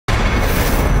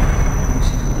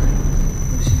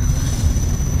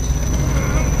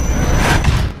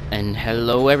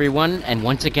Hello everyone, and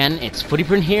once again, it's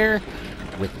FooTeePrint here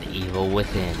with The Evil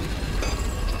Within.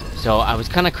 So I was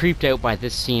kind of creeped out by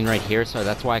this scene right here, so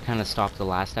that's why I kind of stopped the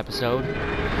last episode.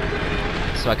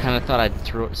 So I kind of thought I'd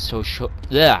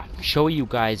show you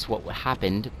guys what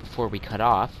happened before we cut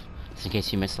off, just in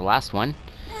case you missed the last one.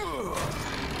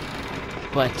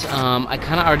 But I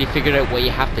kind of already figured out what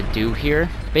you have to do here.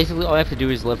 Basically, all I have to do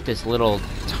is lift this little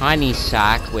tiny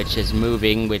sack, which is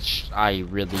moving, which I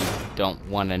really don't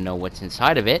want to know what's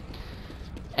inside of it,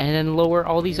 and then lower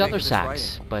all these other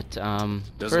sacks. But first I'm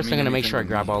going to make sure I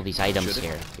grab all these items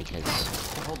here,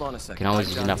 because you can always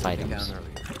use enough items.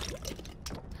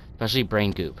 Especially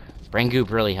brain goop. Brain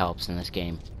goop really helps in this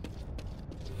game.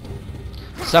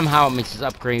 Somehow it makes us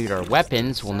upgrade our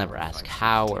weapons. We'll never ask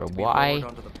how or why,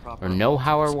 or know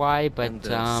how or why, but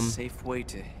safe way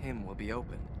to him will be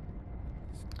open.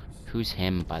 Who's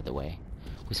him, by the way?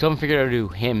 We still haven't figured out who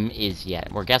him is yet.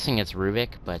 We're guessing it's Ruvik,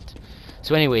 but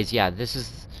so anyways, yeah,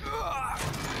 this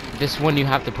one you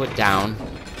have to put down,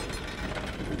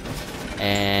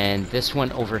 and this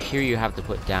one over here you have to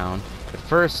put down. But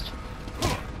first,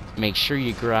 make sure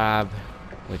you grab,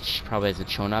 which probably hasn't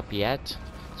shown up yet,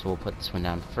 so we'll put this one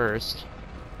down first.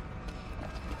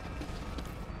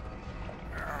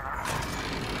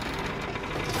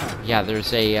 Yeah,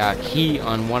 there's a key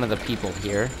on one of the people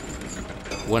here.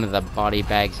 One of the body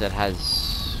bags that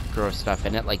has gross stuff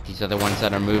in it, like these other ones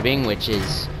that are moving, which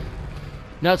is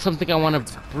not something I want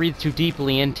to breathe too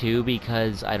deeply into,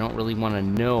 because I don't really want to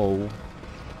know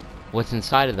what's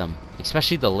inside of them,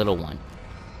 especially the little one.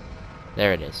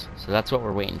 There it is. So that's what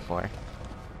we're waiting for.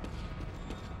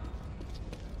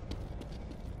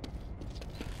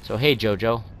 So hey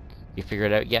Jojo, you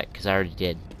figured it out yet? Because I already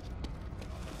did.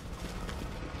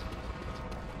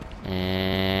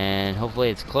 And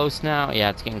hopefully it's close now. Yeah,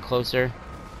 it's getting closer.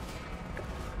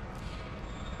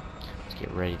 Let's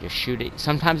get ready to shoot it.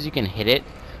 Sometimes you can hit it.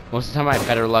 Most of the time I have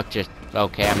better luck just...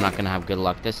 Okay, I'm not going to have good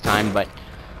luck this time, but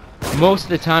most of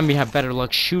the time you have better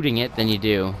luck shooting it than you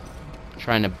do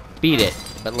trying to beat it.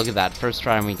 But look at that. First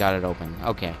try and we got it open.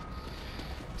 Okay.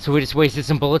 So we just wasted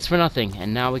some bullets for nothing,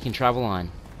 and now we can travel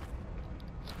on.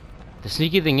 The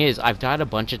sneaky thing is, I've died a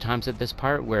bunch of times at this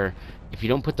part where if you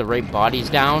don't put the right bodies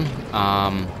down,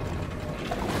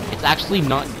 it's actually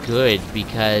not good,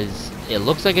 because it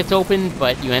looks like it's open,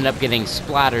 but you end up getting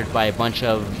splattered by a bunch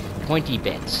of pointy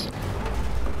bits.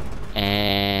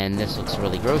 And this looks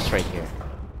really gross right here.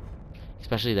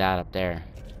 Especially that up there.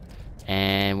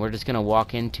 And we're just gonna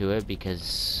walk into it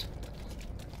because...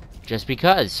 just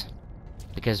because.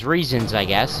 Because reasons, I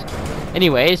guess.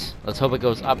 Anyways, let's hope it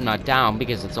goes up, not down,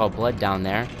 because it's all blood down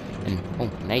there. And, oh,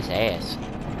 nice ass.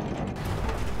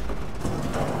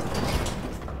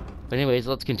 But anyways,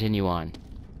 let's continue on.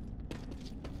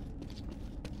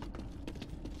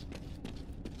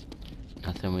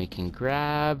 Nothing we can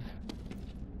grab.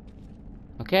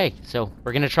 Okay, so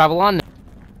we're gonna travel on now.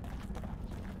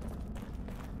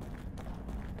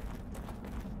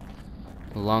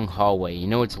 A long hallway. You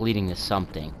know it's leading to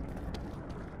something.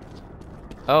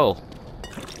 Oh.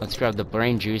 Let's grab the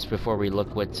brain juice before we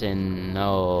look what's in...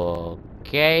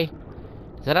 Okay.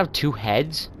 Does that have two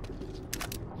heads?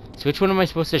 So which one am I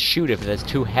supposed to shoot if it has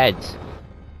two heads?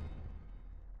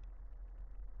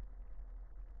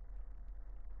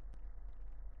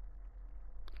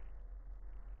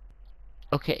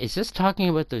 Okay, is this talking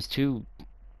about those two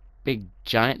big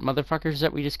giant motherfuckers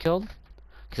that we just killed?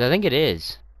 Because I think it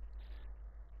is.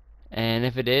 And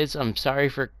if it is, I'm sorry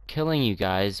for killing you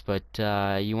guys, but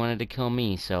you wanted to kill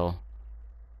me, so...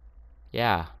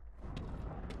 yeah.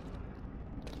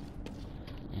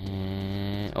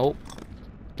 And... oh.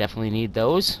 Definitely need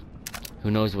those. Who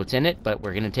knows what's in it, but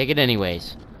we're gonna take it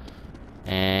anyways.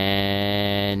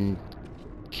 And...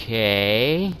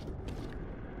 okay.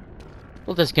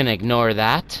 We're just gonna ignore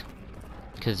that.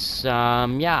 Because,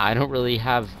 yeah, I don't really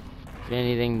have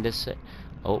anything to say.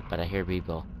 Oh, but I hear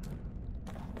people.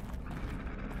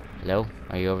 Hello?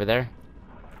 Are you over there?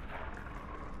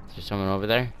 Is there someone over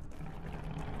there?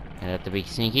 I'd have to be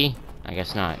sneaky? I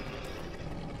guess not.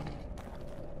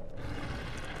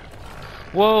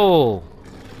 Whoa!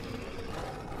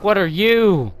 What are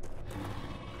you?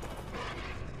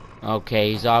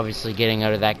 Okay, he's obviously getting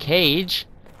out of that cage.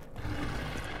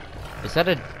 Is that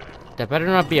a... that better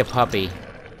not be a puppy.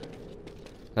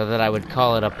 Not that I would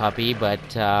call it a puppy, but,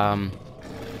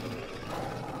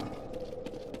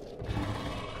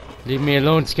 leave me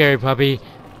alone, scary puppy.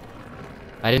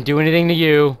 I didn't do anything to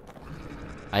you.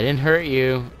 I didn't hurt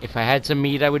you. If I had some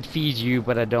meat, I would feed you,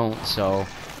 but I don't, so...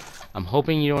 I'm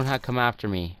hoping you don't have to come after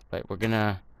me, but we're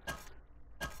gonna...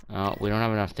 we don't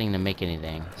have enough thing to make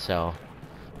anything, so...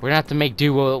 we're gonna have to make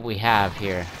do with what we have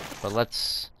here. But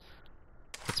let's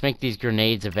make these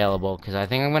grenades available, because I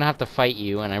think I'm gonna have to fight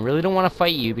you, and I really don't want to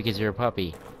fight you because you're a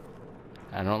puppy.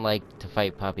 I don't like to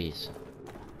fight puppies.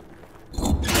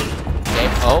 Okay,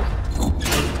 oh.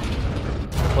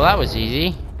 Well, that was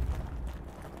easy.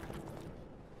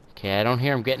 Okay, I don't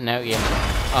hear him getting out yet.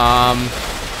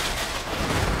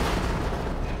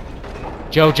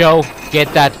 Jojo,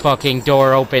 get that fucking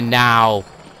door open now.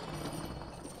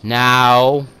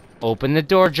 Now. Open the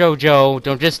door, Jojo.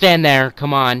 Don't just stand there.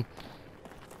 Come on.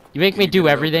 You make me do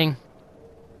everything.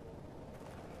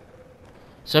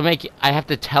 So I have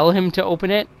to tell him to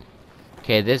open it?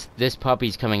 Okay, this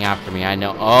puppy's coming after me. I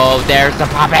know. Oh, there's the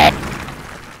puppy!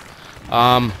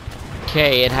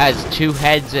 Okay, it has 2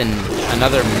 heads and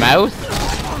another mouth.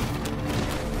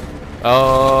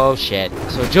 Oh, shit.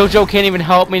 So Jojo can't even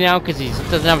help me now because he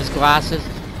doesn't have his glasses.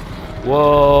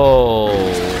 Whoa.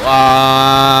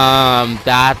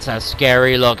 That's a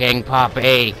scary looking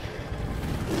puppy.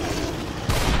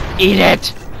 Eat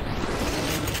it!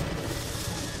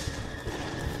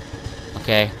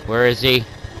 Okay, where is he?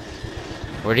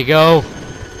 Where'd he go?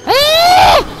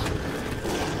 Ah!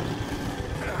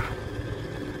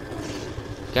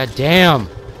 God damn!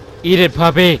 Eat it,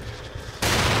 puppy!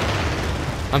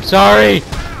 I'm sorry!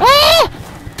 Ah!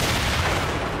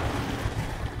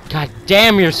 God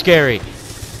damn, you're scary!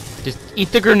 Just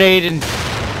eat the grenade and...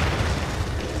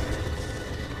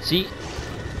 See?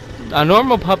 A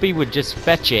normal puppy would just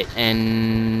fetch it,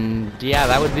 and... yeah,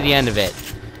 that would be the end of it.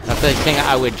 Not the thing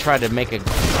I would try to make a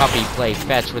puppy play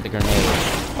fetch with a grenade.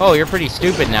 Oh, you're pretty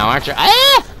stupid now, aren't you?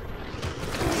 Ah!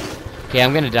 Okay,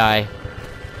 I'm gonna die.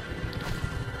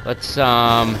 Let's,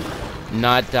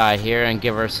 not die here and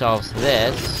give ourselves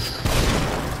this.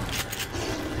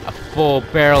 A full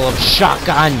barrel of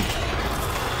shotgun!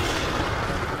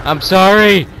 I'm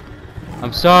sorry!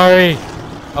 I'm sorry!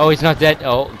 Oh, he's not dead.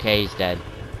 Oh, okay, he's dead.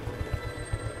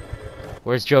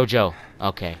 Where's Jojo?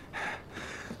 Okay.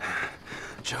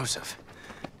 Joseph.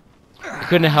 You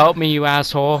couldn't help me, you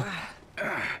asshole.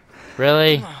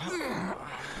 Really?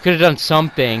 Could have done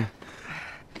something.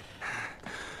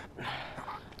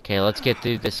 Okay, let's get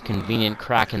through this convenient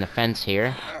crack in the fence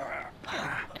here.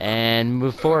 And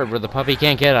move forward where the puppy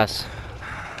can't get us.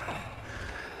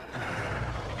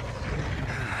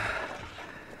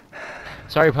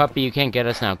 Sorry, puppy, you can't get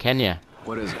us now, can ya?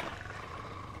 What is it?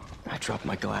 I dropped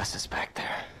my glasses back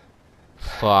there.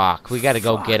 Fuck, we gotta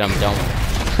go get him, don't we?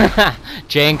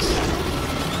 Jinx.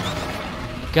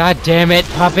 God damn it,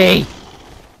 puppy!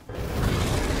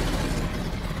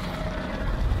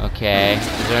 Okay,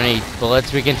 is there any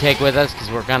bullets we can take with us? Because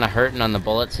we're kind of hurting on the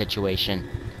bullet situation.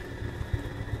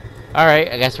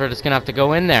 Alright, I guess we're just gonna have to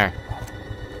go in there.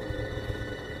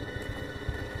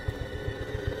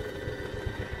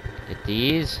 Get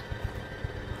these.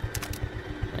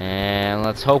 And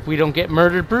let's hope we don't get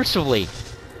murdered brutally.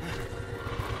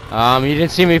 You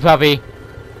didn't see me, puppy.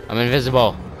 I'm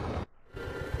invisible.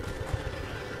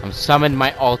 I'm summoned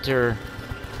my Altair,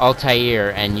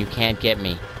 and you can't get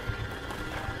me.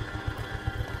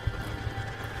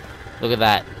 Look at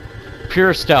that.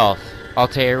 Pure stealth.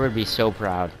 Altair would be so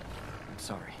proud. I'm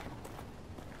sorry.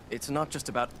 It's not just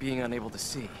about being unable to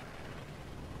see.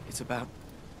 It's about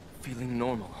feeling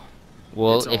normal.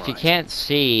 Well, if you can't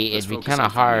see, it'd be kind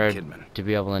of hard to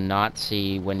be able to not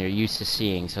see when you're used to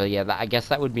seeing. So yeah, I guess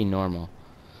that would be normal.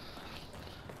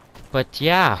 But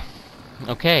yeah.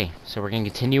 Okay, so we're going to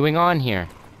continuing on here.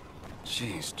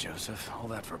 Jeez, Joseph. All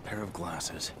that for a pair of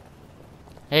glasses.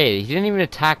 Hey, he didn't even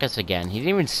attack us again. He didn't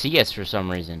even see us for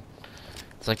some reason.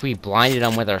 It's like we blinded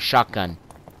him with our shotgun.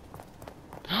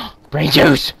 Brain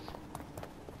juice!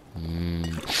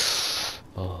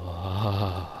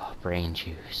 Oh, brain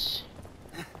juice.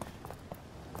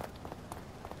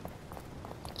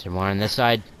 Is there more on this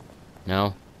side?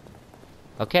 No?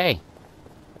 Okay.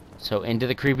 So into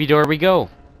the creepy door we go.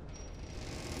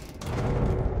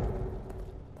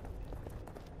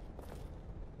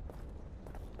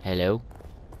 Hello?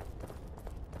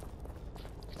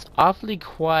 It's awfully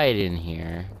quiet in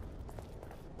here.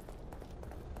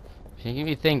 Making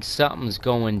me think something's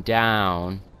going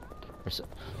down. Or so,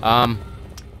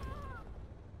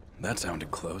 that sounded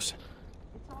close.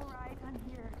 It's all right, I'm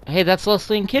here. Hey, that's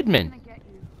Leslie and Kidman. Get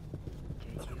you.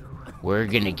 We're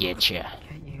gonna get you.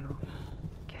 Get you.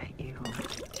 Get you.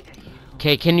 Get you.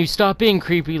 Okay, can you stop being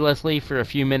creepy, Leslie, for a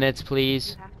few minutes,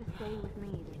 please? You have to stay with me.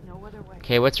 There's no other way.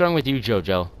 Okay, what's wrong with you,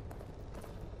 Jojo?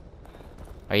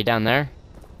 Are you down there?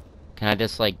 Can I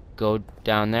just, like, go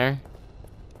down there?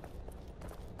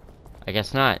 I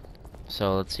guess not.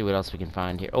 So, let's see what else we can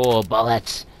find here. Oh,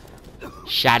 bullets!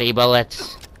 Shoddy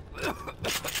bullets!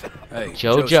 Hey,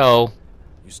 Jojo! Joseph,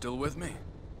 you still with me?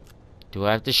 Do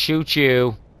I have to shoot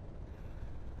you?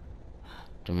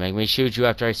 Don't make me shoot you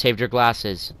after I saved your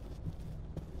glasses.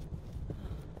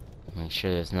 Make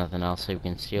sure there's nothing else we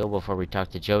can steal before we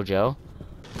talk to Jojo.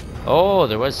 Oh,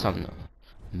 there was something.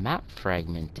 Map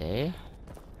fragment, eh?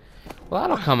 Well,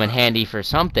 that'll come in handy for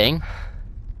something.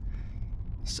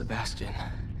 Sebastian,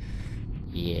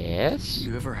 Yes?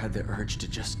 you ever had the urge to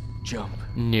just jump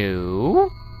No?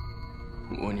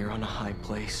 when you're on a high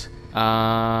place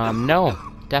No.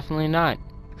 Definitely not.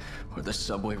 or the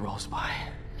subway rolls by?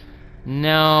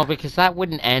 No, because that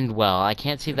wouldn't end well. I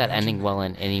can't see that Imagine ending well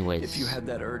in anyways. If you had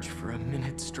that urge for a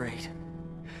minute straight,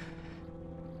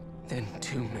 then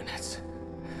 2 minutes.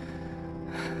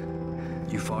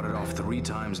 You fought it off 3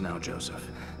 times now, Joseph.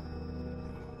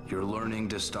 You're learning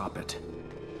to stop it.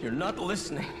 You're not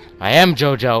listening. I am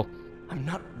Jojo. I'm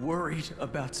not worried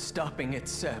about stopping it,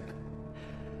 Seb.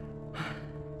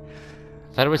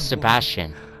 I thought it was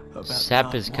Sebastian. About Sep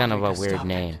not is kind of a wanting to weird stop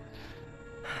name. it.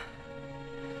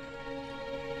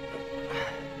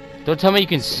 Don't tell me you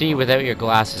can see without your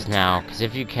glasses now, because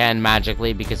if you can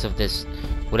magically because of this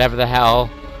whatever the hell,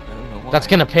 I don't know why. that's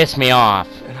gonna piss me off.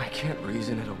 And I can't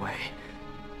reason it away.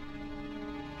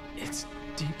 It's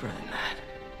deeper than that.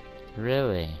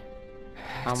 Really?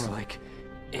 It's like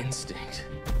instinct.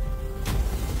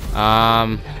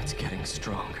 Um, And it's getting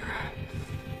stronger.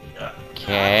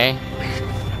 okay.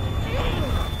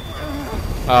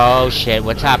 Oh shit,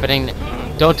 what's happening?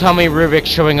 Don't tell me Rubik's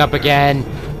showing up again.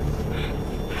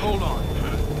 Hold on.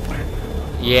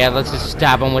 Yeah, let's just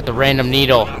stab him with a random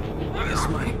needle. This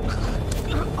might...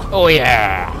 Oh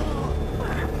yeah!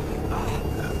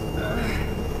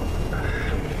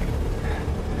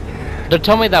 Don't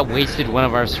tell me that wasted one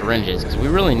of our syringes, because we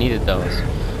really needed those.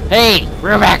 Hey,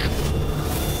 Rubik!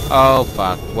 Oh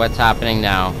fuck, what's happening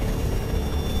now?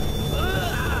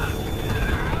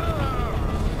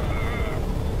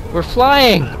 We're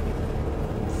flying!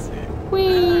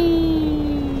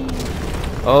 Whee!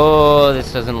 Oh,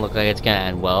 this doesn't look like it's gonna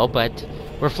end well, but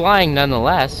we're flying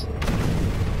nonetheless.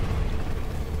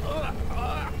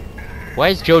 Why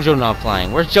is Jojo not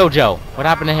flying? Where's Jojo? What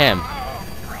happened to him?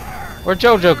 Where'd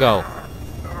Jojo go?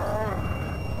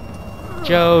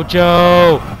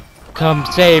 Jojo! Come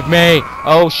save me!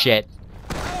 Oh shit.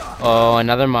 Oh,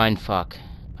 another mindfuck.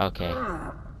 Okay.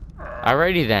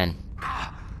 Alrighty then.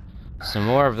 Some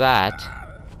more of that.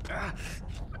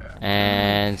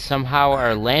 And somehow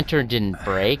our lantern didn't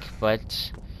break,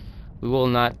 but we will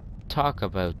not talk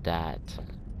about that.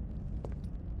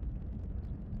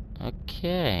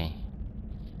 Okay.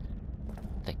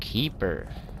 The Keeper.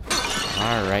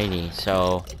 Alrighty,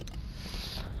 so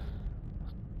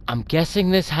I'm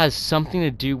guessing this has something to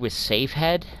do with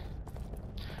Safehead,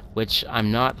 which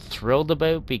I'm not thrilled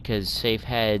about because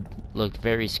Safehead looked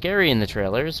very scary in the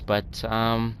trailers, but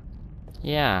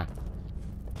yeah.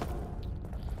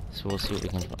 So we'll see what we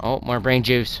can... Oh, more brain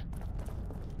juice.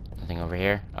 Nothing over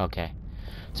here? Okay.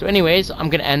 So anyways, I'm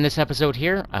gonna end this episode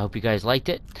here. I hope you guys liked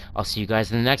it. I'll see you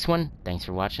guys in the next one. Thanks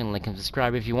for watching. Like and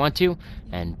subscribe if you want to.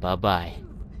 And bye-bye.